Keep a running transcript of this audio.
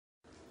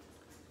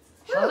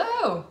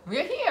Hello,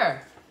 we're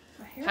here.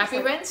 Happy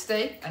like,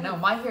 Wednesday. I know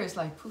my hair is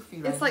like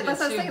poofy right It's like, here that's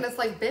what I was too. thinking, it's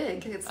like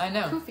big. It's I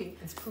know. poofy.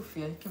 It's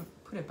poofy. I can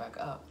put it back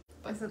up.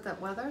 But Is it that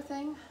weather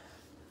thing?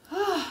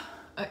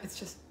 it's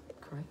just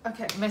correct.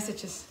 Okay.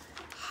 Messages.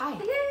 Hi.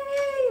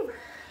 Yay!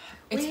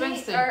 It's we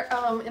Wednesday.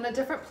 are in a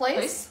different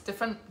place.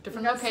 Different You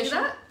guys see location.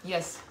 that?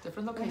 Yes,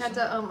 different We location. had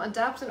to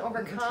adapt and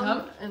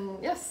overcome.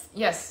 And yes.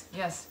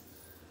 Yes.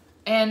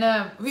 And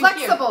we're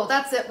Flexible. here.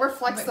 That's it. We're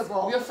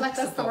flexible. We're That's the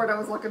flexible. word I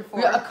was looking for.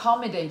 We're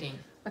accommodating.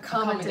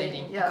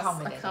 Accommodating. Yes.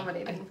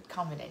 Accommodating.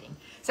 Accommodating.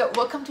 So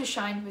welcome to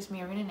Shine with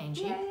Marian and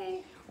Angie,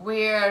 Yay.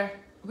 where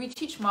we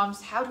teach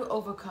moms how to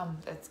overcome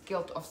that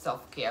guilt of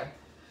self-care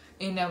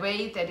in a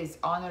way that is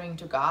honoring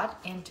to God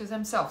and to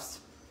themselves.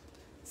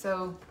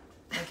 So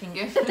I can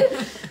give.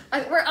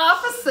 We're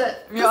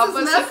opposite. We're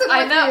opposite. This is messing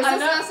I with know, you. Is I this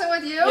know. messing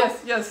with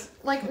you? Yes.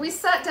 Like we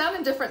sat down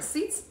in different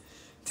seats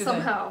Today.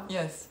 somehow.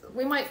 Yes.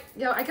 We might,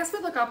 I guess we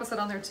look opposite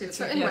on there too.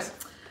 So anyway, Yes.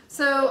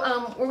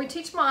 so where we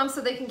teach moms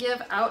so they can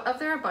give out of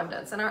their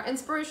abundance. And our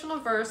inspirational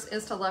verse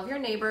is to love your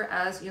neighbor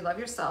as you love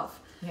yourself.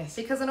 Yes.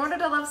 Because in order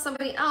to love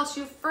somebody else,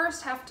 you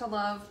first have to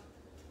love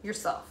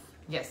yourself.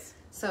 Yes.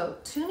 So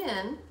tune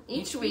in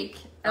each week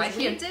Right as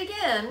we here. dig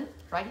in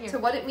Right here. to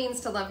what it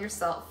means to love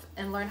yourself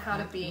and learn how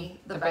to be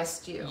the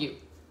best you.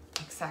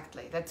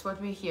 Exactly. That's what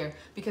we're here.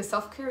 Because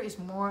self-care is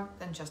more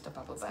than just a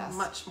bubble bath.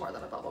 Much more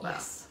than a bubble bath.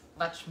 Yes.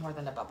 Much more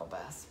than a bubble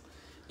bath.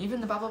 Even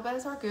the bubble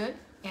baths are good.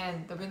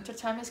 And the winter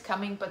time is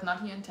coming, but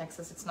not here in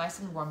Texas. It's nice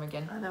and warm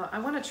again. I know. I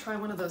want to try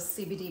one of those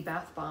CBD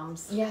bath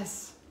bombs.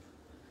 Yes.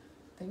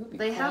 They would be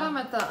They cool. had them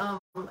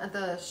at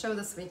the show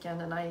this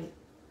weekend, and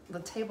the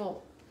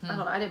table. I don't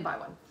know. I didn't buy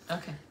one.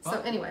 Okay. So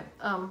anyway,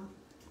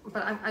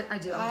 but I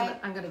do.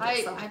 I'm gonna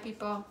get some. Hi,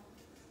 people.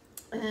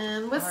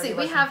 And let's Already see. We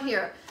watching. have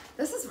here.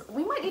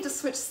 We might need to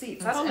switch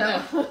seats. I don't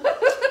know.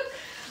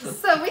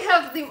 So we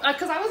have the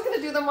because I was gonna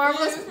do the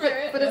marvelous, Miss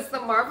Marian, but it's the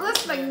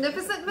marvelous,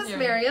 magnificent Miss Yeah.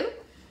 Marian,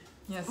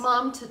 Yes.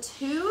 mom to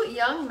 2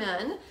 young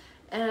men,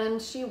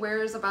 and she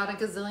wears about a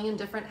gazillion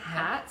different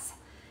hats.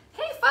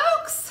 Hey,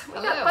 folks! We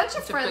got Hello. a bunch of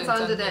It's a friends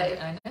friend on today.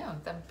 I know.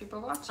 Them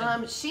people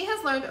watching. She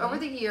has learned over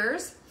the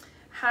years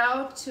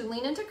how to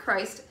lean into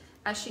Christ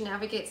as she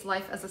navigates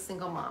life as a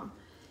single mom.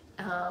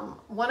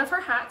 One of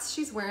her hats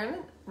she's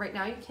wearing right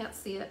now, you can't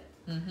see it,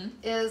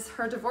 is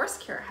her divorce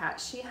care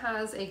hat. She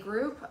has a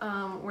group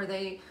where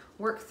they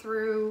work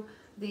through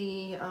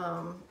the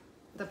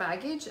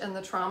baggage and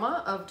the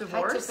trauma of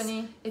divorce. Hi,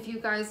 Tiffany. If you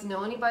guys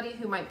know anybody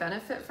who might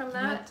benefit from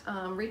that,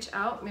 reach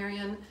out.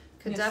 Marian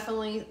could Yes.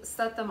 definitely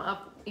set them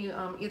up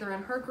either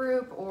in her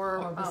group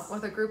or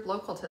with a group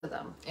local to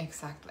them.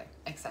 Exactly.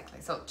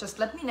 So just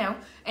let me know.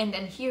 And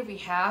then here we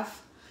have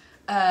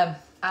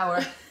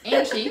our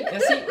Angie. You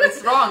see,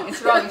 it's wrong. It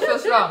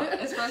feels wrong.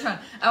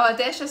 Our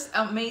audacious,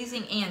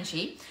 amazing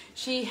Angie.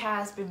 She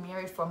has been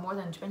married for more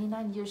than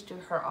 29 years to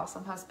her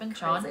awesome husband,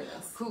 John,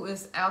 Craziness. who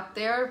is out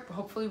there,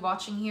 hopefully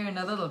watching here in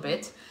a little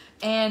bit.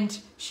 And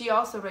she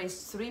also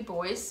raised 3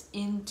 boys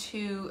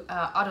into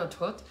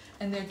adulthood,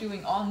 and they're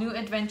doing all new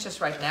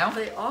adventures right now.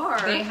 They are.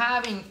 They're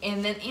having,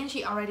 and then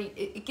Angie already,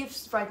 it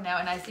gives right now,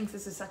 and I think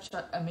this is such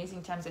an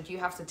amazing time that you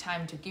have the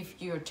time to give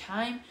your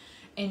time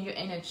and your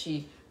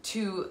energy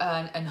to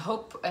an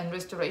Hope and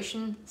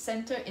Restoration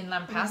Center in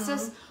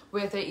Lampasas,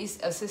 where there is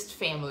assist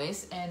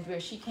families and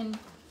where she can,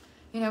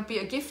 be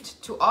a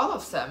gift to all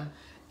of them.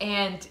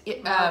 And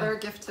They're a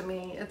gift to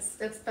me. It's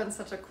been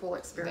such a cool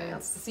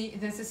experience. See,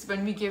 this is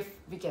when we give,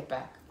 we get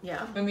back.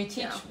 Yeah. When we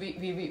teach,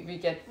 we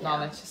get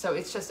knowledge. So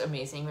it's just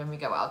amazing when we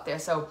go out there.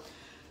 So,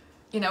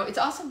 it's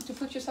awesome to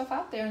put yourself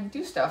out there and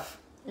do stuff.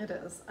 It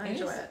is. I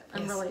enjoy it.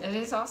 I'm Yes, really. It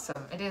is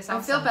awesome. It is awesome.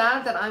 I feel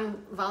bad that I'm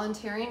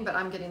volunteering, but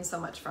I'm getting so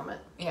much from it.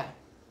 Yeah.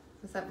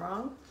 Is that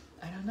wrong?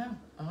 I don't know.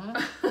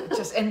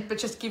 But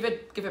just give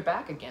it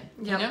back again.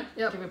 Yep.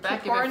 Give it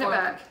back. Keep pouring it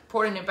back.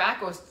 Pour it in it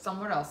back or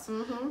somewhere else.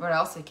 Where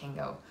else it can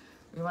go.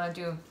 We want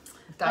to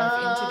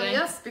dive in today.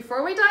 Yes.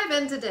 Before we dive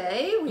in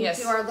today, we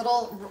Yes. do our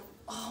little.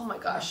 Oh my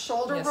gosh,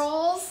 shoulder Yes.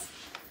 rolls.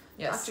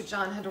 Yes. Dr.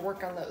 John had to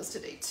work on those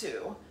today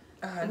too.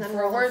 And then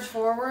forwards.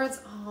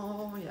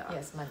 Oh yeah.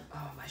 Yes, my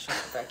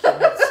shoulder back here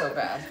hurts so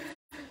bad.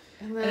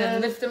 And And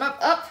then lift them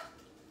up.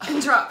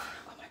 and drop.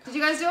 Oh my God. Did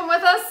you guys do them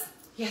with us?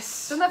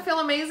 Yes. Doesn't that feel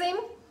amazing?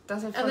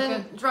 Does it feel And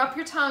then good? drop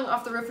your tongue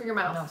off the roof of your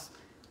mouth. Yes.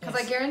 Because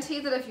I guarantee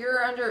that if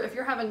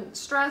you're having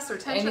stress or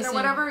tension Anything. or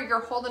whatever, you're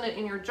holding it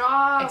in your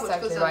jaw,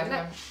 Exactly, which goes right down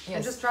your neck. here.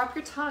 And Yes. just drop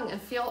your tongue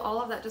and feel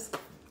all of that just,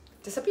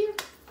 Disappear.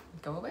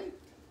 Go away.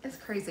 it's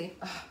crazy.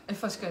 It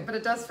feels good. But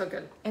it does feel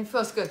good. It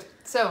feels good.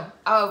 So,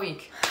 our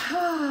week.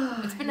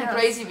 It's been a Yes.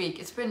 crazy week.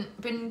 It's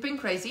been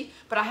crazy,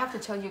 but I have to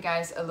tell you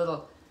guys a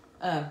little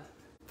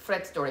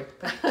Fred story.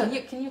 But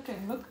can you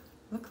look.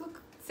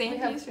 Say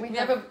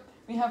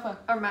we have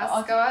our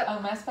mascot. Our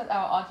mascot,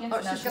 our audience.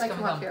 Oh, Now she's gonna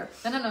come up home. here.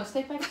 No,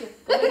 stay back here.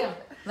 Lay down.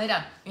 Lay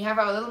down. We have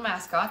our little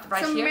mascot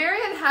right So here.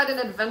 Marian had an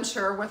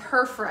adventure with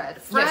her Fred.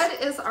 Fred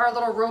is our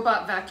little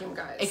robot vacuum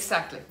guy.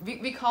 Exactly.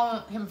 We call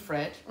him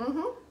Fred.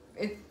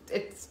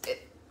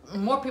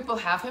 More people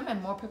have him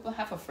and more people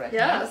have a Fred.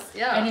 Yes, now.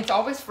 yeah. And it's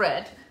always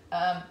Fred.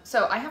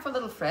 So I have a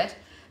little Fred,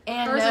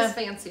 And Hers is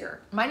fancier.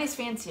 Mine is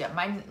fancier.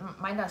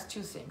 Mine does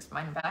two things.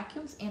 Mine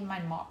vacuums and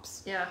mine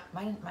mops. Yeah.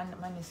 Mine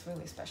is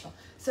really special.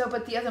 So,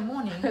 but the other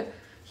morning,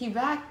 he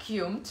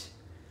vacuumed,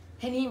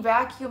 and he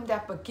vacuumed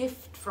up a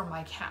gift from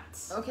my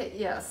cats. Okay,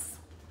 yes.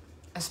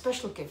 A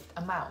special gift,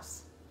 a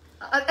mouse.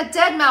 A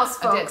dead mouse,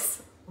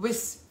 folks.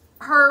 With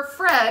Her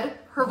Fred,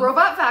 her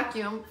robot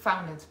vacuum,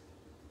 found it.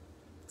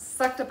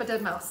 sucked up a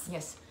dead mouse.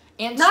 Yes.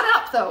 And Not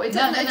up though. It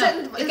didn't. no. It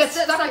didn't. It It got didn't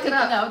stuck. suck it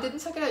up. No, it didn't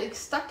suck it up. It's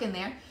stuck in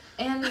there.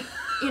 And,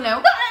 you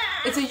know,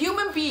 it's a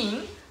human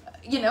being,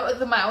 you know,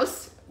 the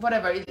mouse,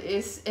 whatever it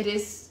is,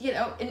 you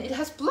know, and it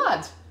has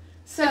blood.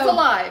 So It's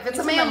alive. It's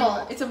a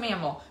mammal. It's a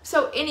mammal.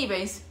 So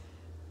anyways,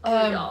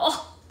 Y'all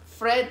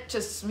Fred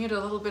just smeared a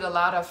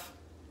lot of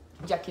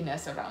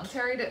yuckiness around.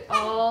 carried it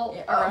all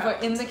Over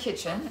around. in the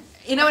kitchen.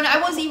 You know, and I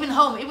was even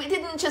home. It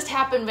didn't just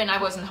happen when I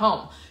wasn't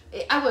home.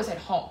 I was at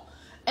home.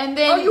 And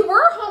then... Oh, you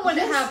were home when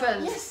it Yes,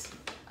 happened. Yes,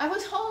 I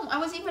was home. I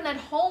was even at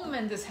home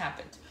when this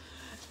happened.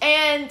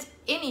 And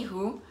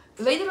anywho,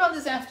 later on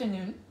this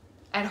afternoon,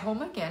 at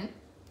home again,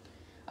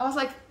 I was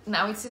like,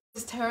 now it's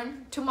his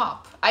turn to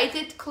mop. I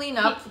did clean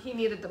up. He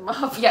needed to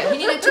mop. Yeah, he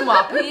needed to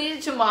mop. He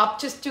needed to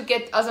mop just to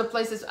get other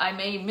places I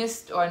may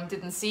missed or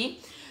didn't see.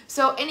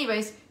 So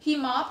anyways, he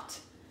mopped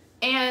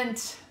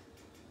and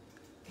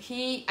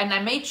I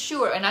made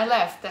sure, and I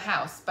left the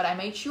house, but I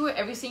made sure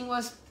everything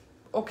was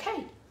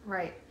okay.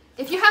 Right.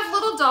 If you have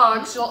little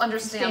dogs, you'll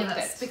understand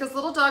Understand this it. because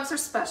little dogs are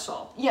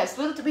special. Yes,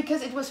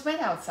 because it was wet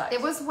outside.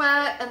 It was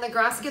wet and the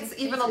grass gets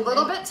even a It's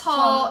little bit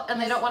tall and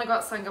they yes. don't want to go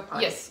outside and go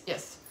potty.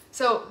 Yes.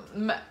 So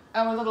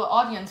our little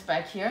audience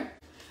back here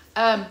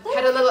had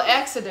a little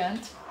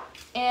accident,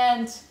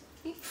 and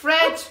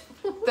Fred,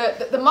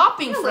 the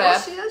mopping Hello,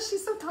 Fred, she is.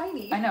 She's so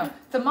tiny. I know,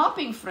 the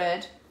mopping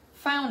Fred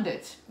found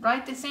it,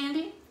 right,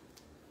 Sandy,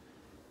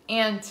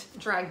 and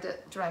Dragged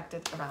it. dragged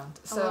it around.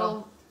 A So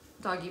little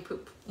doggy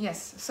poop.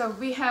 yes, so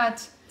we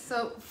had.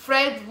 So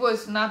Fred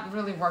was not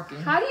really working.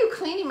 how do you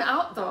clean him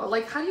out though?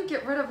 Like how do you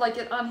get rid of like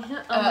it on him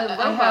on the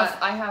robot?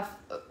 I have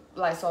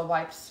Lysol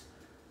wipes.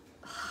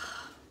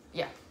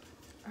 Yeah,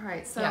 All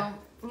right, so Yeah.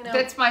 you know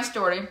that's my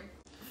story.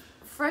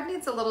 Fred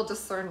needs a little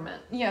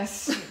discernment.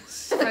 Yes,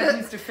 Fred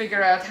needs to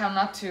figure out how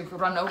not to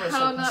run over How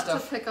certain not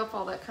stuff. to pick up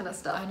all that kind of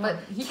stuff. I know. But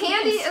He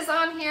Candy can- is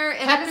on here,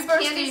 and Happy it is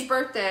birthday. Candy's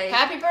birthday.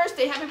 Happy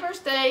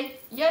birthday!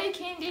 Yay,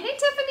 Candy! Hey,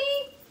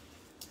 Tiffany.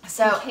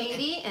 So And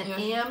Katie and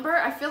yeah. Amber.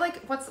 I feel like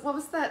what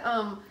was that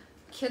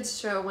kids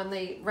show when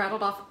they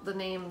rattled off the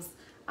names?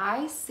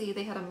 I see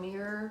they had a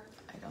mirror.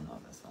 I don't know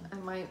this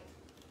one.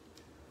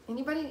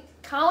 Anybody?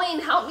 Colleen,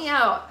 help me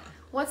out.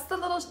 What's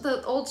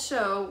the old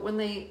show when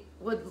they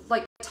would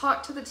like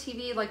talk to the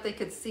TV like they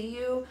could see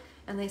you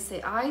and they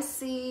say I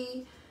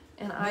see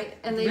and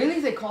they Really,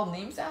 they called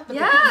names out, but they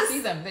yes. couldn't see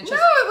them. They just No,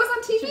 it was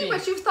on TV, TV.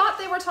 but you thought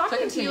they were talking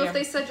Talking to to you you. if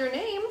they said your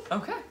name.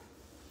 okay.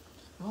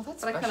 Well,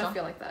 that's But I special. kind of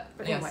feel like that.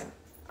 But Yes.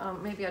 anyway,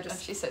 maybe I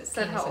just She said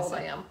said how Candy old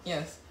said I am.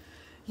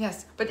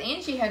 Yes. But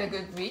Angie had a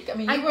good week. I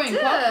mean, you I were in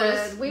did.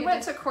 Corpus. We You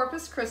went did- to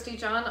Corpus Christi.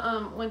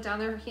 John went down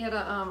there. He had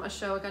a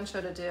gun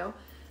show to do,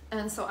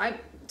 and so I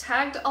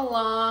tagged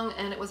along,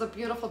 and it was a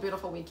beautiful,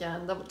 beautiful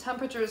weekend. The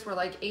temperatures were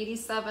like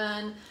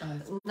 87,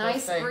 it's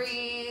nice perfect.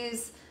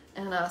 breeze,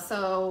 and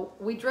so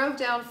we drove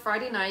down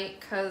Friday night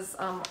because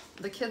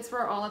the kids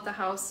were all at the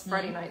house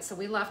Friday Mm-hmm. night. So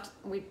we left.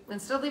 We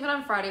instead of leaving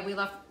on Friday, we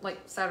left like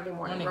Saturday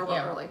morning, real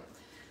yeah. early.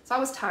 So I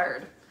was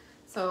tired.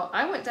 So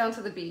I went down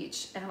to the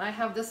beach, and I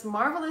have this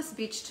marvelous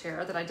beach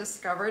chair that I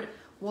discovered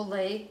will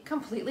lay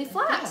completely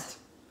flat.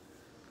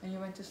 And you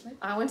went to sleep?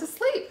 I went to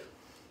sleep.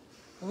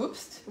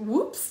 Whoops.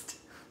 Whoops.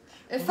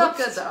 It felt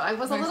Whoops. good though. I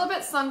was a little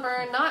bit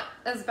sunburned, not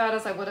as bad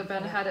as I would have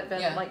been had it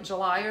been Yeah. like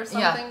July or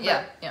something.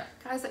 Yeah. But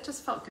guys, it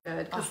just felt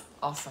good because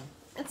Awesome.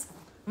 it's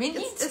We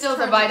It's- need it's still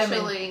the turned vitamin.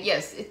 chilly.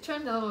 Yes, it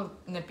turned a little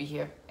nippy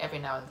here every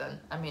now and then.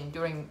 I mean,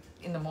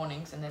 in the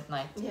mornings and at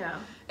night. yeah.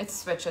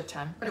 It's sweatshirt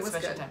time. But it It's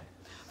was sweatshirt good. time.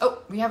 Oh,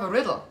 we have a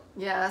riddle.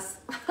 Yes.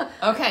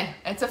 Okay,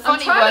 it's a I'm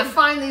funny trying one. to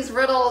find these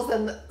riddles,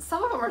 and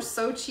some of them are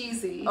so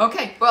cheesy.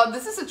 Okay, well,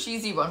 this is a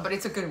cheesy one, but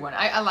it's a good one.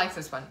 I like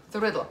this one. The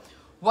riddle: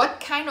 What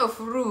kind of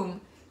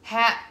room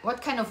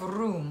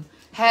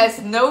has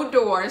no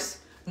doors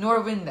nor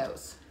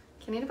windows?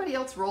 Can anybody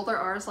else roll their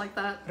R's like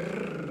that?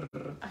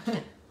 I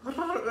can't.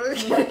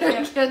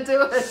 I can't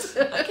do it.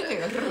 I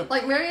can do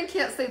Like Marion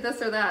can't say this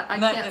or that. I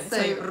Not- can't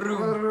say say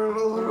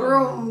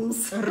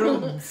rooms. rooms.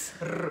 Rooms.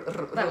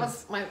 That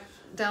was my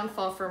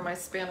downfall for my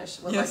Spanish.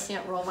 Was Yes. I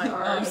can't roll my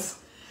R's.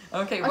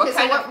 Okay, Okay,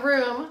 so what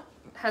room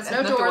has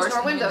no doors nor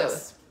and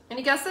windows?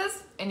 Any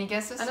guesses? Any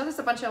guesses? I know there's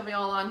a bunch of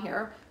y'all on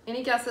here.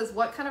 Any guesses?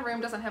 What kind of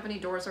room doesn't have any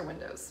doors or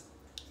windows?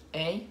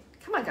 A.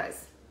 Come on,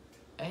 guys.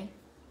 A.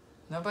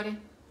 Nobody.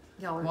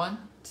 Y'all are 1,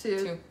 two,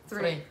 2, three.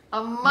 3.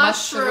 A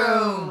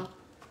mushroom.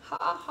 Ha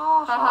ha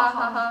Ha ha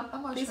ha A ha.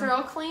 mushroom. These are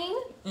all clean.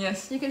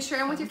 Yes. You can share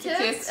them with your With your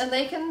kids, kids. and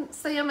they can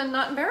say them and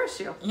not embarrass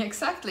you. Yeah,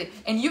 exactly.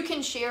 And you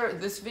can share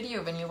this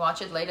video when you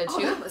watch it later Oh,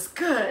 too. that was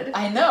good.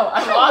 I know.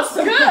 I'm That was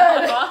awesome. good.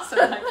 I'm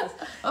awesome. Like this.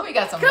 Oh, we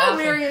got some Go, laughing.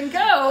 Marion, go.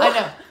 I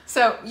know.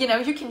 So,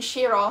 you can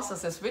share also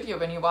this video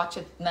when you watch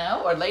it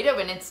now or later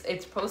when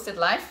it's posted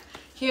live.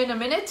 here in a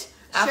minute.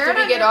 Share After it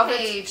we on get your off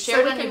page it, so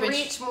share we it on can your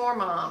page. reach more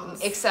moms.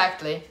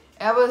 Exactly.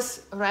 I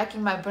was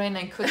racking my brain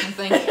and couldn't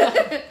think.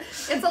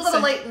 It's a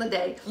little late in the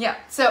day. Yeah.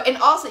 So, and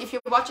also if you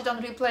watch it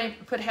on replay,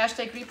 put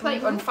hashtag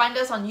replay or find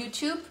us on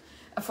YouTube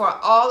for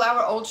all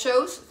our old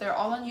shows. They're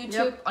all on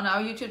YouTube, on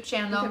our YouTube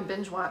channel. You can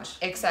binge watch.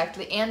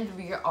 Exactly. And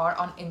we are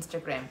on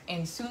Instagram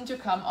and soon to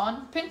come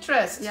on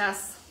Pinterest.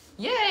 Yes.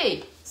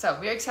 Yay. So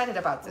we're excited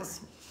about this.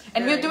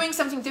 And we're doing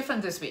something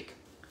different this week.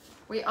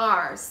 We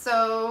are.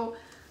 So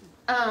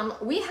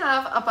we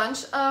have a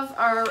bunch of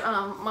our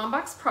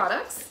MomBox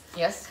products.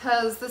 Yes.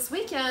 Because this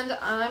weekend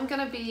I'm going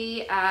to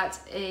be at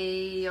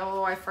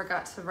I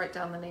forgot to write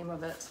down the name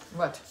of it.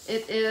 What?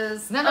 It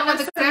is... No, I the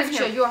said it craft in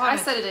show. here. I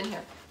said it in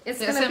here. It's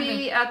The going to assembly.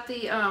 be at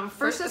the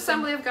First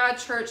Assembly of God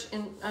Church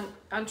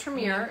on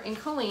Tremere in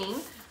Colleen.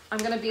 I'm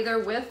going to be there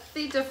with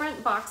the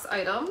different box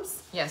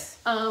items Yes.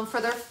 for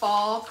their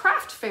fall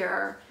craft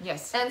fair.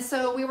 Yes. And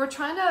so we were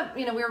trying to,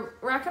 we were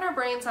racking our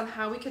brains on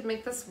how we could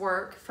make this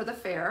work for the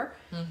fair.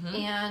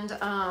 And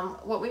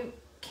what we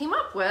came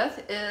up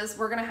with is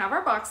we're going to have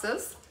our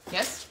boxes.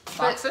 Yes.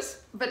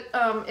 Boxes. But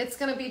it's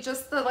going to be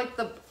just the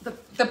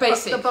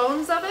basic. the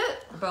bones of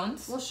it.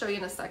 Bones. We'll show you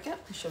in a second.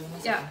 I'll show you in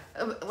a Yeah,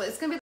 second. it's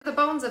going to be the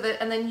bones of it,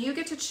 and then you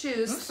get to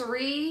choose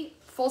 3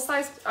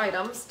 full-size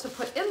items to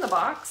put in the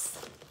box.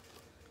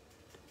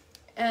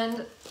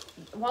 And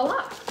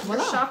voila, your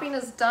shopping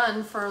is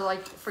done for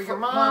your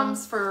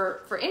moms,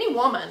 for any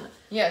woman.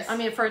 Yes. I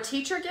mean, for a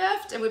teacher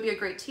gift, it would be a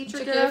great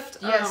teacher gift.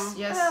 Yes,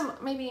 yes.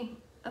 Maybe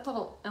a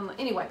little.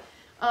 Anyway,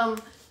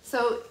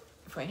 so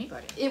For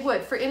anybody. it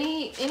would for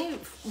any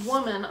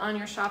woman on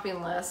your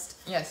shopping list.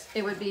 Yes.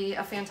 It would be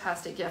a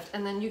fantastic gift,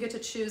 and then you get to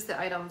choose the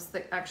items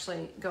that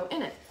actually go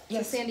in it.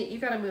 Yes. So Sandy, you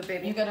gotta move,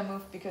 baby. You gotta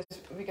move because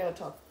we gotta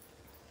talk.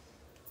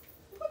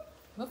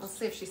 Let's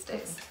see if she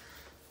stays.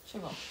 She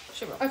will.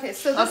 She will. Okay,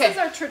 so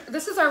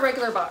this is our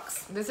regular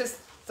box This is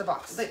the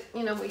box. that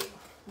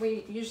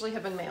we usually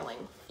have been mailing.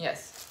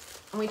 Yes.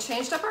 And we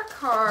changed up our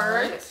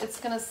card. Alright. It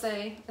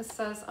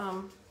says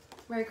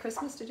Merry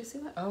Christmas. Did you see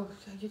that? Oh,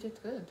 you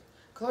did good.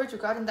 Glory to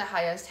God in the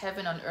highest,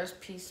 heaven on earth,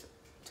 peace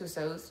to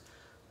those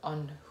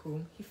on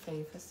whom he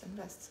favors and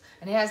rests.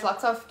 And it has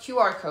lots of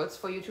QR codes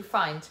for you to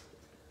find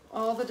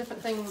All the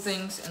different things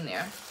in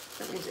there.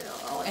 that we do.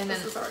 Oh, And this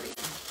then- is already.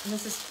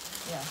 This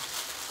is, yeah,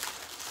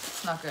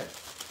 it's not good.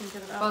 Can you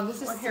get it out? Well,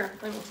 this is, here.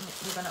 Let me,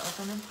 you're gonna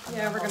open it?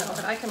 yeah, we're gonna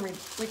open.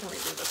 We can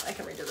redo this. I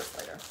can redo this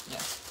later.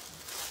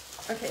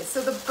 Yes. Okay,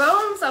 so the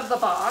bones of the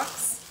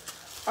box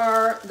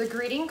are the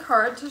greeting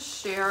card to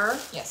share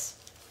Yes.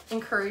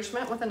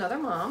 encouragement with another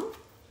mom.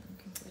 You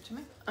can give it to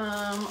me.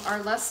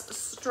 Our less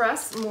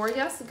stress, more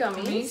yes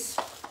gummies.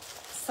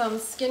 Some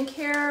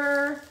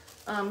skincare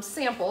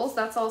samples.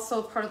 That's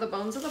also part of the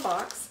bones of the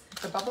box.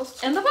 The bubbles.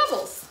 And the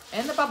bubbles.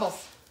 And the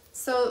bubbles.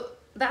 So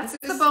that's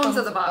This the is bones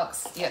of the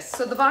box. Yes.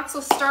 So the box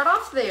will start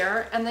off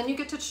there, and then you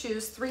get to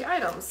choose 3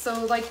 items.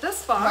 So like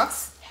this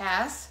box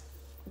has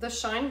the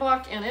shine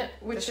block in it,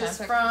 which shine is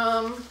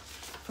block.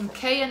 from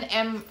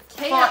K&M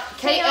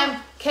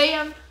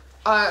KM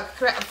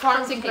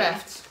Farms and Katie.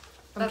 Crafts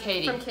from that's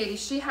Katie From Katie.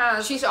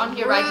 She's on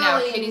here right now.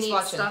 really Katie's neat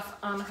watching. stuff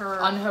on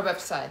her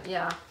website.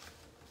 Yeah.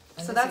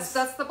 And So this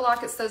that's the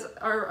block. It says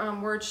our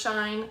word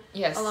shine,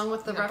 Yes. along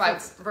with the The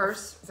reference Bible-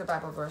 verse the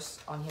Bible verse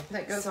on here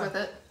that goes Sorry. with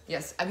it.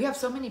 Yes, and we have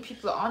so many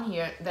people on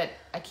here that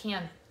I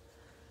can't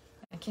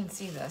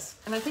see this.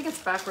 And I think it's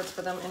backwards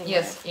for them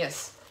anyway.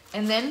 Yes.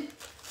 And then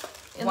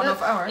In one the-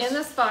 of ours. In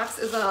this box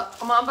is a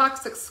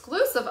MomBox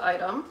exclusive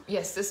item.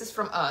 Yes, this is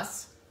from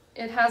us.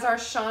 It has our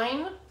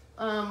Shine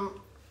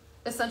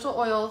essential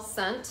oil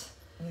scent,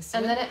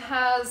 and then it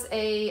has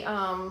a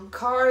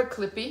car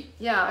clippy,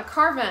 a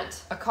car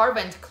vent. a car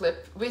vent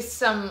clip with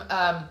some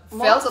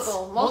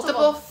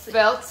Multiple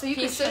felt So you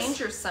pieces. can change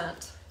your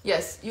scent.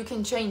 Yes, you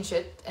can change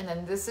it, and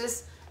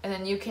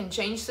then you can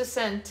change the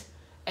scent,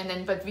 and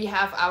then but we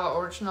have our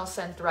original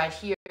scent right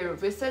here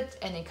with it,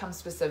 and it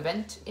comes with a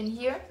vent in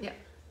here. Yeah.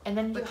 And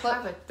then The you clip.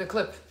 have it, the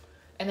clip,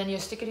 and then you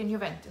stick it in your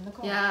vent in the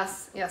car.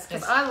 Yes, because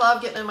Yes. I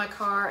love getting in my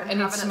car and And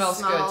it having smells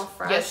smell good.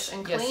 fresh Yes,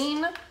 and yes.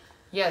 clean.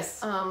 Yes.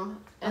 And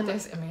And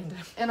there's Amanda.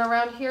 and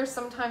around here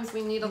sometimes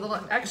we need a little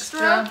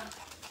extra.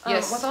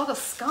 Yes. With all the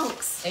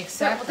skunks.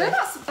 Exactly. They're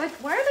not like.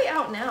 Why are they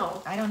out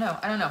now? I don't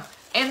know.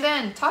 And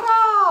then,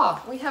 ta-da!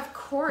 We have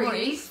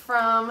Corey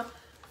from.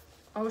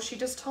 Oh, she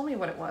just told me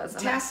what it was.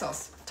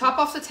 Tassels. Top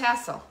of the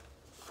tassel.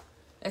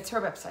 It's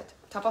her website.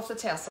 Top of the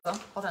tassel.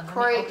 Hold on.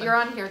 Corey, you're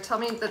on here. Tell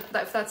me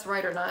if that's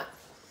right or not.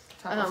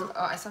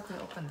 I thought we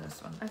opened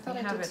this one. I thought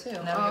We I have did it.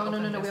 too. No, Oh, no,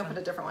 this we one. opened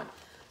a different one.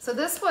 So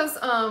this was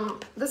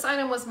this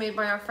item was made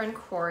by our friend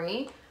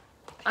Corey.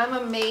 I'm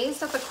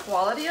amazed at the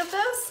quality of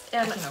this,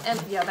 and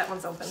yeah, that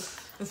one's open.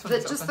 This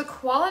one's Just open. the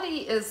quality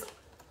is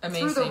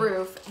Amazing. through the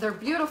roof. They're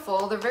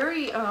beautiful. They're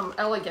very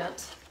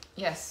elegant.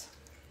 Yes.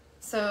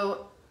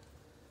 So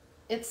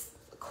it's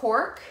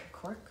cork,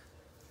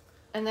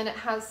 and then it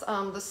has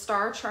the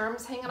star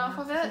charms hanging off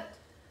of it.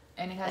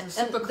 And it has a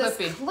super this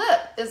clippy.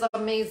 clip is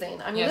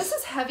amazing. I mean, Yes. this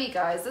is heavy,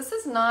 guys. This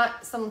is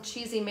not some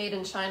cheesy made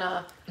in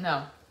China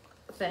No.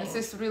 thing. This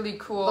is really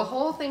cool. The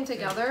whole thing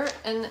together,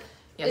 and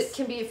Yes. it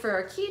can be for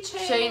a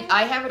keychain. Chain.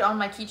 I have it on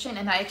my keychain,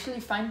 and I actually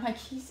find my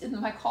keys in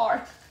my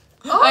car.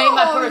 Oh, in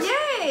my purse.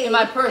 yay! In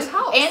my purse. It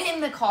helps. And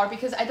in the car,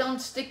 because I don't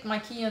stick my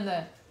key in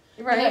the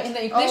Right. in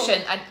the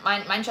ignition.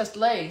 Mine just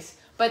lays.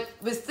 But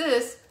with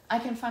this, I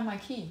can find my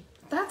key.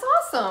 That's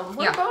awesome.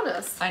 What a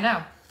bonus. I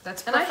know.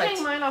 That's And I perfect.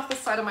 hang mine off the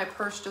side of my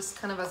purse just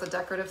kind of as a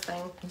decorative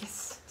thing.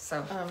 Yes.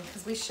 So.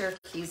 Because we share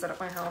keys at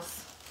my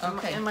house.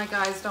 Okay. And my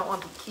guys don't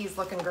want the keys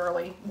looking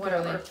girly.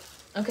 Whatever. Girly.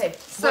 Okay.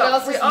 So what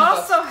else we is in the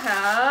box? also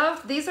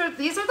have these are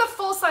the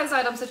full size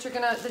items that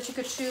you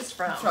could choose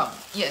from.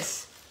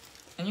 Yes.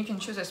 And you can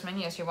choose as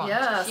many as you want.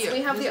 Yes. Here,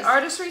 We have this the is-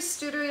 Artistry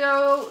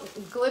Studio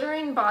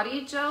glittering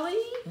body jelly.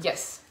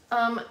 Yes.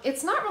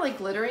 It's not really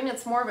glittering,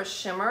 it's more of a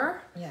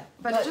shimmer. Yeah.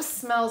 But it just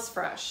smells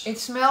fresh. It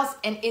smells,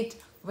 and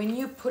when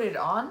you put it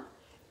on,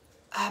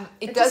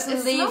 it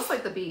smells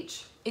like the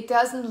beach. It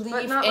doesn't leave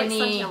But not like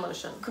any suntan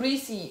lotion.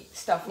 greasy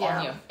stuff Yeah.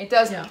 on you. It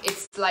doesn't. Yeah.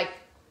 It's like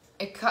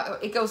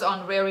it goes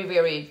on very,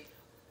 very,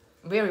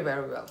 very,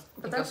 very well.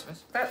 But It goes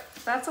with-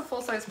 that's a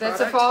full size product.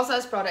 That's a full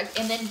size product,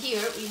 and then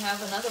here we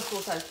have another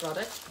full size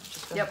product.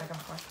 Just going back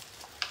and forth.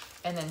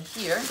 And then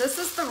here, This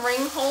is the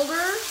ring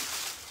holder.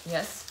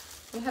 yes,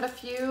 We had a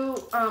few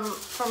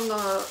from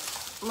the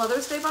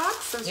Mother's Day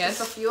box. There's Yes.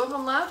 just a few of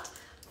them left.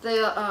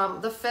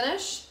 The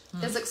finish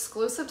is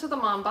exclusive to the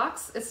Mom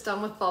box. It's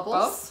done with bubbles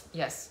both,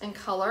 yes, and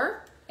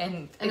color,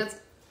 and it's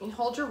you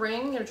hold your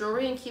ring, your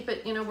jewelry, and keep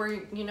it where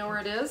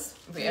it is.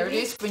 where it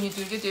is when you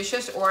do your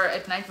dishes or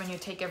at night when you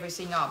take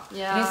everything off.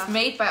 Yeah. And it's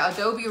made by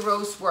Adobe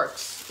Rose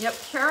Works. Yep,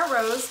 Kara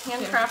Rose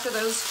handcrafted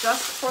those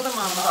just for the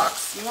Mom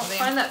box. You won't Then-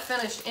 find that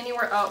finish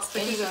anywhere else.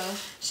 But Anywhere.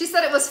 she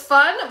said it was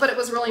fun, but it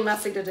was really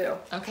messy to do.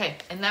 Okay,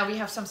 and now we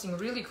have something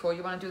really cool.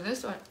 You want to do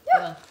this or?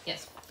 Yeah.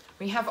 Yes.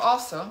 We have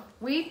also.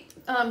 We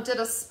did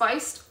a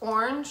spiced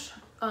orange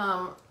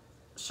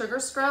sugar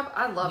scrub.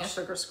 I love Yes.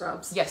 sugar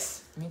scrubs.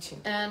 Yes, me too.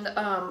 And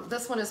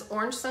this one is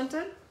orange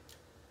scented.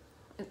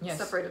 It's Yes.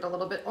 separated a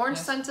little bit. Orange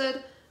Yes.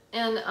 scented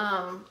and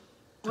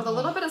with a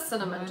little bit of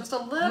cinnamon. Just a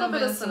little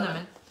bit of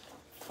cinnamon.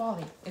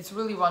 Folly. It's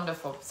really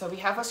wonderful. So we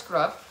have a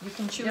scrub you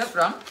can choose Yep.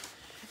 from.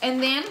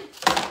 And then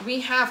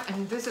we have,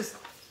 and this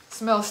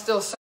smells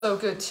still so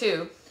good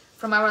too.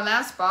 From our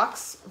last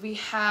box, we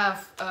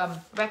have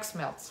wax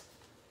melts.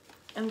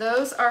 And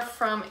those are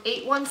from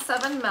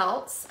 817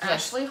 Melts. Yes.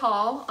 Ashley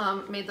Hall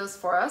made those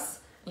for us.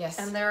 Yes.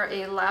 And they're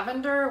a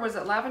lavender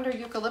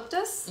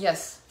eucalyptus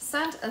Yes.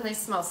 scent, and they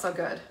smell so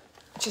good.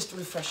 Just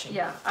refreshing.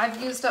 Yeah,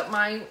 I've used up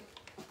mine,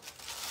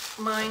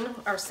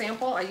 our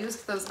sample. I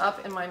used those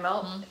up in my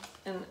melt,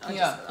 and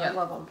I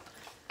love them.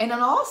 And then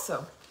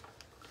also,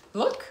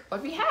 look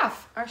what we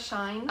have. Our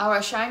Shine.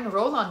 Our Shine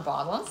roll-on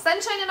bottle.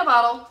 Sunshine in a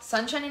bottle.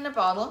 Sunshine in a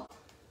bottle.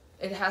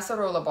 It has a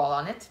roller ball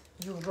on it.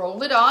 You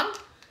roll it on,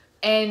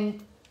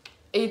 and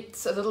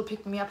it's a little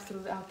pick-me-up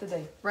throughout the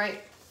day.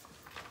 Right.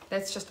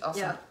 That's just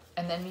awesome. Yeah.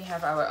 And then we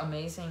have our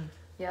amazing.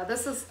 Yeah,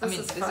 this is I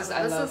mean, fun. this is-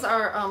 I This love- is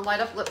our light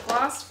up lip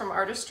gloss from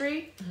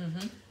Artistry,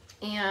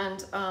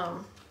 and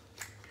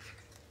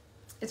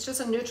it's just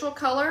a neutral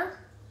color.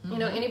 You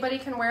know, anybody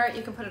can wear it.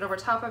 You can put it over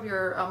top of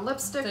your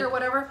lipstick or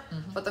whatever.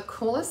 But the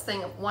coolest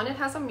thing, one, it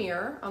has a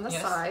mirror on the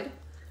Yes. side,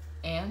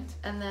 And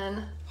and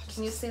then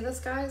can you see this,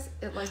 guys?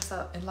 It lights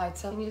up. it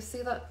lights up. Can you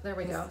see that? There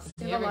we go.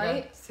 See Here the we go.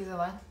 light? See the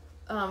light?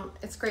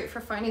 It's great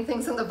for finding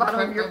things in the bottom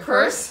of your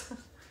Purse.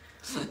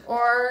 purse.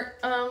 Or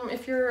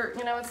if you're,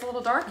 it's a little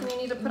dark and you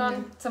need to put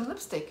on. Some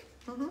lipstick.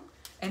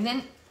 And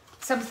then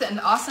an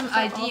awesome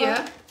that all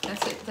idea.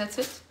 That's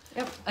it.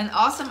 Yep. An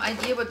awesome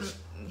idea. What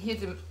here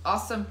the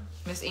awesome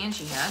Miss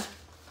Angie had.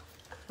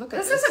 Look at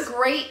This this. is a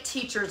great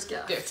teacher's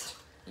gift. gift.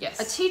 Yes.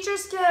 A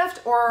teacher's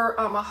gift or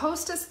a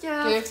hostess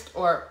gift.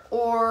 or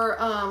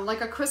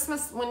Like a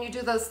Christmas, when you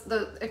do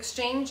the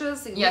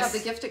exchanges, you Yes. have the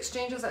gift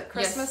exchanges at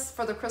Christmas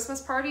for the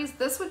Christmas parties.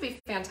 This would be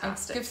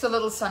fantastic. gives a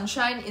little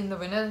sunshine in the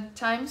winter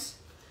times,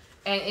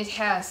 and it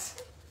has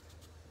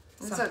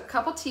There's a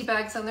couple tea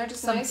bags in there,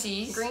 just some nice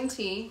teas. green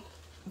tea,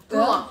 The-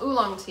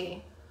 oolong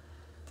tea,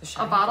 the a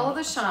shine bottle of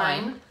from the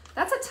Shine.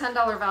 That's a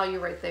 $10 value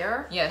right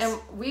there. Yes. And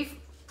we've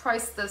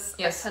priced this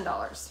Yes. at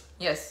 $10.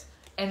 Yes,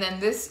 and then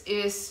this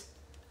is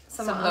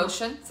some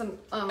lotion, some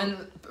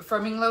and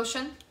firming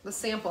lotion the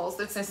samples.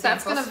 That's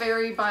samples. going to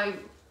vary by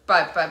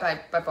by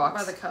box.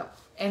 by the cup.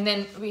 And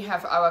then we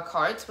have our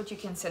cards, which you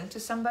can send to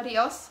somebody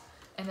else.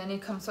 And then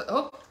it comes,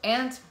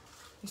 and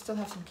we still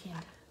have some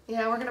candy.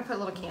 Yeah, we're gonna put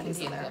little candies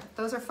Candy in in there. there.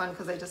 Those are fun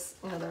because they just,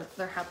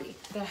 they're happy.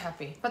 They're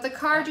happy. But the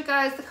card, you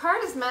guys, the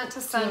card is meant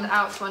to send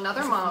out to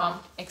another mom.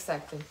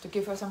 Exactly. To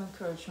give her some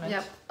encouragement.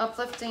 Yep,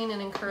 uplifting and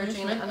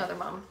encouraging Encouragement. another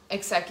mom.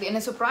 Exactly. And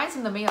a surprise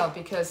in the mail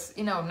because,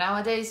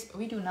 nowadays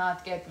we do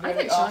not get I very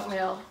get junk often.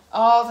 mail.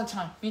 All the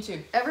time. Me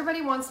too.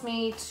 Everybody wants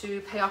me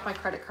to pay off my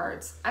credit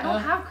cards. I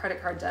don't have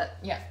credit card debt.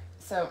 Yeah.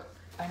 So,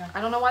 I know.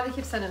 I don't know why they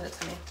keep sending it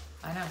to me.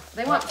 I know.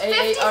 They want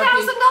AARP.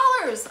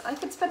 $50,000. I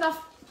could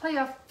pay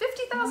off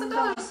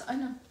 $50,000 I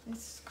know.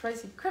 It's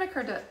crazy. credit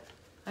card debt.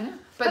 I know.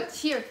 But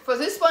here, for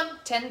this one,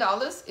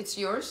 $10, it's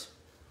yours.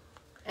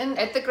 And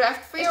at the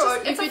craft fair, it's, or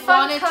just, it's if a you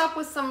fun want it, cup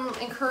with some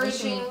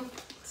encouraging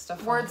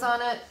stuff words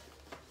on it.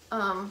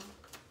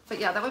 But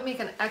yeah, that would make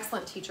an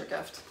excellent teacher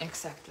gift.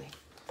 Exactly.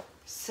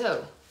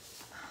 So,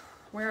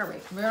 Where are we?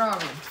 where are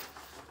we?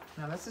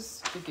 No, this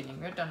is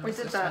beginning. We're done We with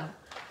did this that. one.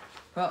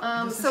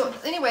 Well, this So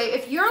anyway,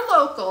 if you're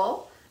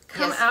local,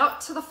 come Yes.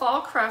 out to the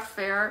Fall Craft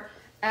Fair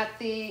at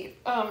the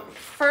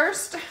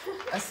first is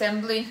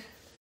assembly.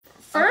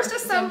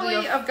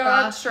 Assembly of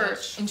God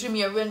Church. in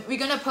Tremere. We're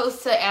gonna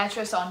post the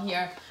address on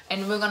here,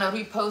 and we're gonna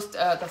repost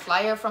the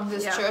flyer from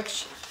this Yeah.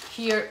 church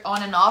here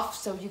on and off.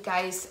 So you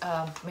guys,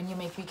 when you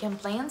make weekend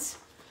plans,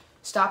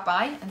 stop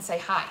by and say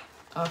hi.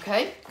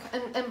 Okay.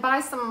 And buy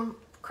some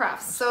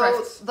crafts. So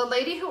Crafts. the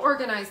lady who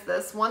organized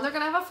this, one, they're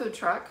gonna have a food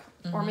truck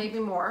or maybe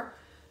more,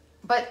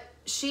 but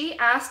she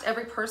asked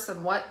every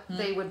person what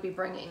they would be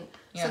bringing.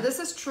 Yeah. So this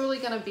is truly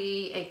gonna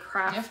be a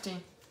craft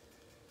Nifty.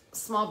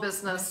 small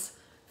business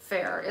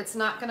fair. It's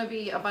not gonna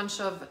be a bunch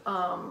of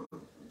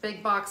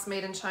big box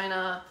made in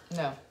China,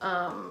 No.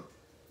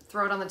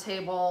 throw it on the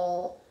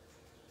table,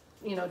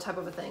 you know, type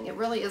of a thing. It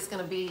really is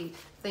going to be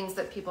things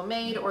that people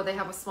made or they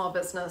have a small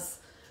business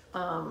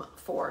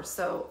for.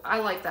 So I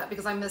like that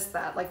because I miss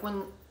that. Like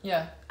when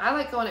Yeah. I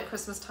like going at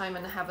Christmas time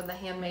and having the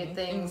handmade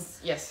things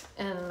Yes.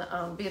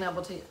 and being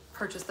able to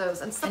purchase those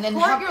and And support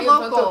then your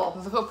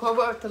local.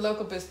 support the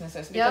local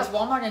businesses, because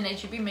Walmart and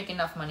H-E-B make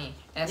enough money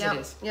as Yep, it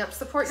is. yep.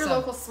 Support your So-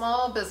 local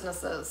small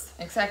businesses.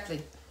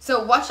 Exactly.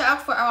 So watch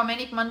out for our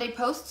Manic Monday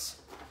posts,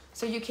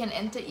 so you can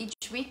enter each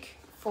week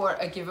for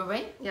a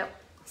giveaway. Yep.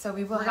 So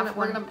we will We're have gonna-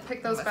 one. we're gonna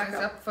pick those back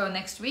up. for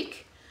next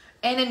week,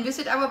 and then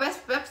visit our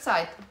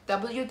website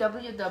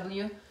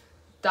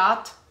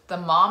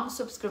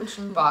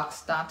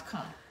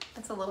www.themomsubscriptionbox.com.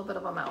 It's a little bit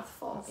of a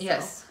mouthful. So.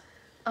 Yes.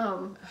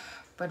 Um,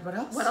 But what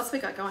else? what else we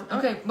got going?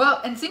 Okay.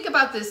 Well, and think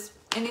about this,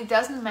 and it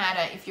doesn't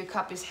matter if your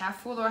cup is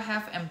half full or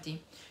half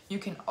empty. You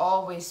can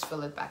always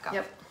fill it back up.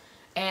 Yep.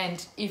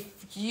 And if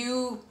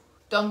you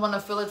don't want to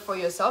fill it for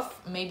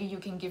yourself, maybe you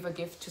can give a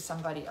gift to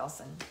somebody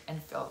else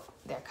and fill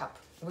their cup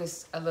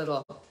with a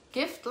little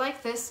gift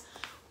like this,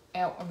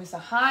 with a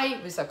hi,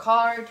 with a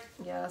card,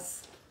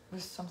 Yes.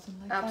 with something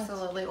like that.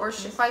 Absolutely. Or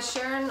by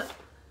sharing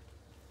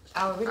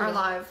Our video. our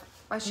live,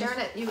 by sharing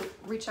it, you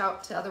reach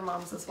out to other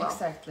moms as well.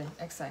 Exactly.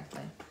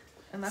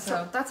 And that's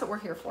So- that's what we're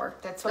here for.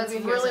 That's what we're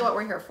here really for. what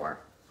we're here for.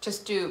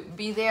 Just to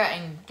be there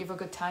and give a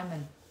good time.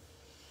 And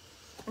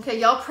Okay,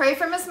 y'all pray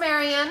for Miss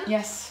Marion.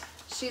 yes.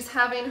 She's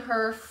having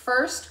her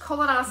first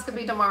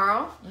colonoscopy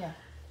tomorrow. Yeah.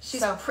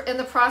 She's So- in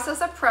the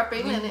process of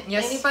prepping, and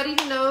Yes. anybody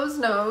who knows.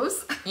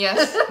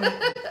 Yes.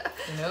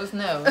 Who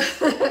knows.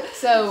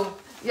 So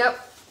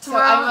Yep. So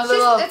Tomorrow, I'm a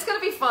little- it's gonna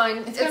be fine.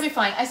 it's gonna be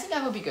fine. I think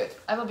I will be good.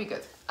 I will be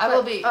good. I But,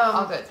 will be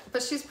all good.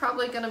 But she's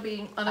probably gonna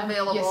be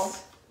unavailable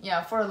Yes.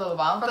 Yeah, for a little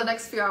while. for the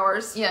next few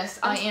hours. Yes,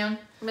 I am.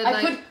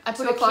 Midnight, I put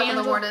 2 a o'clock candle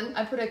in the morning.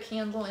 I put a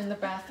candle in the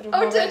bathroom.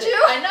 Oh, did already.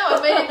 you? I know.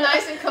 I made it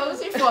nice and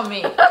cozy for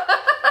me.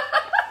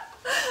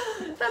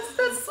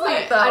 That's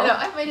sweet though. I know.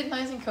 I made it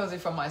nice and cozy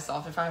for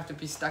myself if I have to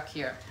be stuck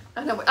here.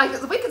 I know.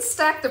 We could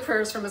stack the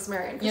prayers for Miss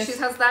Marion because Yes.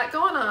 she has that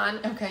going on.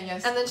 Okay.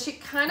 Yes. And then she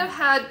kind of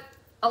had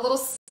a little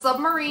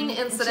submarine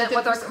incident did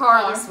with her with the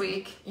car car. this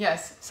week.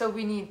 Yes. So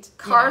we need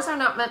Cars are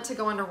not meant to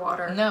go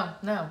underwater. Yeah.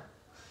 No.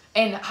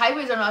 And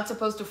highways are not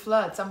supposed to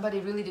flood. Somebody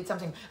really did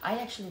something. I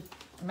actually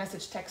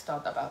messaged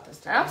TxDOT about this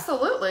today.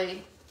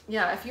 Absolutely.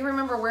 Yeah, if you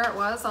remember where it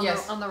was on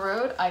Yes. the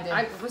road. I did.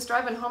 I was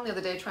driving home the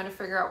other day trying to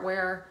figure out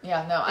where.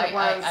 Yeah. No. It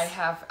was. I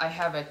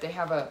have it. They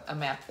have a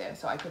map there,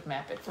 so I could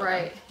map it. For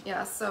Right. them.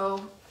 Yeah.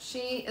 So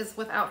she is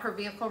without her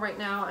vehicle right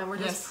now, and we're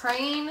just Yes.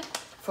 praying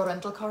For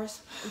rental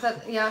cars.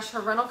 that her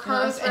rental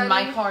car is ready, and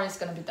my car is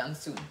gonna be done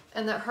soon.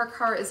 and that her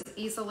car is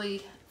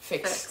easily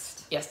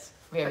Fixed. Yes.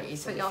 Very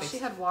easily But y'all, fixed. she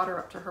had water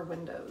up to her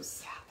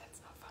windows. Yeah, that's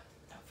not fun.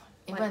 No fun.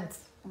 It Like, went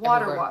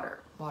Water, everywhere.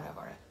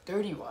 water.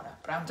 Dirty water.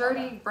 Brown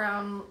Dirty water.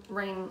 brown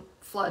rain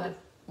flood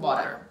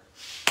Water.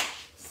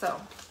 So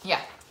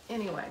Yeah.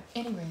 anyway,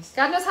 Anyways.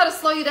 God knows how to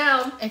slow you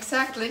down.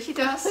 Exactly. He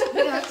does. He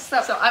does.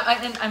 So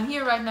I'm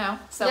here right now.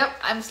 So Yep.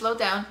 I'm slowed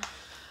down.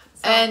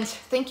 So- And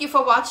thank you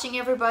for watching,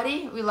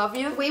 everybody. We love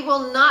you. We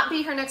will not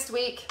be here next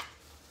week.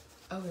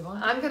 Oh, we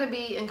won't. I'm gonna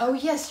be in. Oh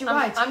yes, you're I'm-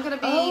 right. I'm gonna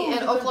be in you're going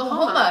to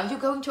Oklahoma. You're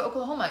going to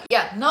Oklahoma.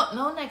 Yeah.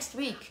 No next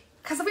week.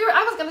 Because I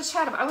was gonna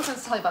chat about. I was gonna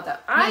tell you about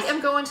that. I Yes. am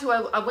going to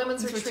a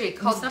women's Retreat. retreat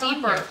It's called not on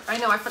Deeper. here. I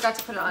know. I forgot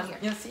to put it on here.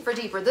 Yeah, see? For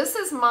Deeper. This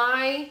is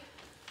my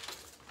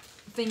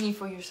Thingy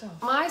for yourself.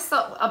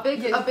 a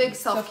big Yes,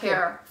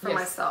 self-care for yes.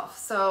 myself.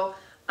 So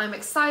I'm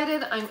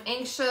excited, I'm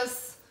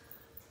anxious,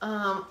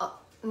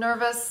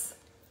 nervous,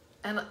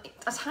 and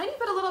a tiny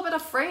bit, a little bit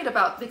afraid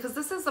because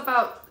this is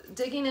about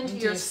digging into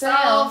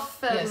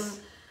yourself and Yes.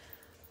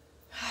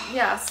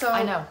 yeah. So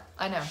I know.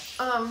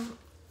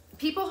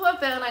 people who have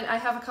been, I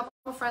have a couple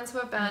of friends who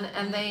have been, Mm-hmm.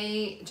 and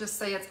they just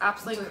say it's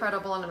absolutely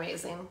incredible and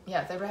amazing.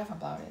 Yeah, they rave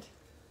about it.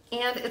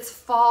 And it's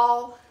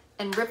fall,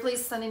 and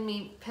Ripley's sending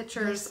me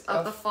pictures Yes,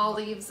 of the fall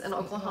leaves in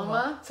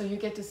Oklahoma. So you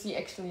get to see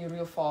actually a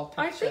real fall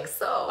picture. I think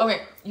so.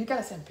 Okay, you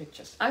gotta send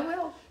pictures. I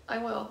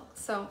will.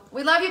 So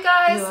we love you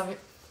guys. We love you.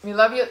 We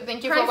love you.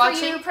 Thank you Pray for watching.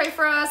 For you, pray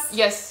for us.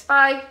 Yes.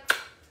 Bye.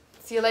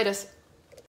 See you later.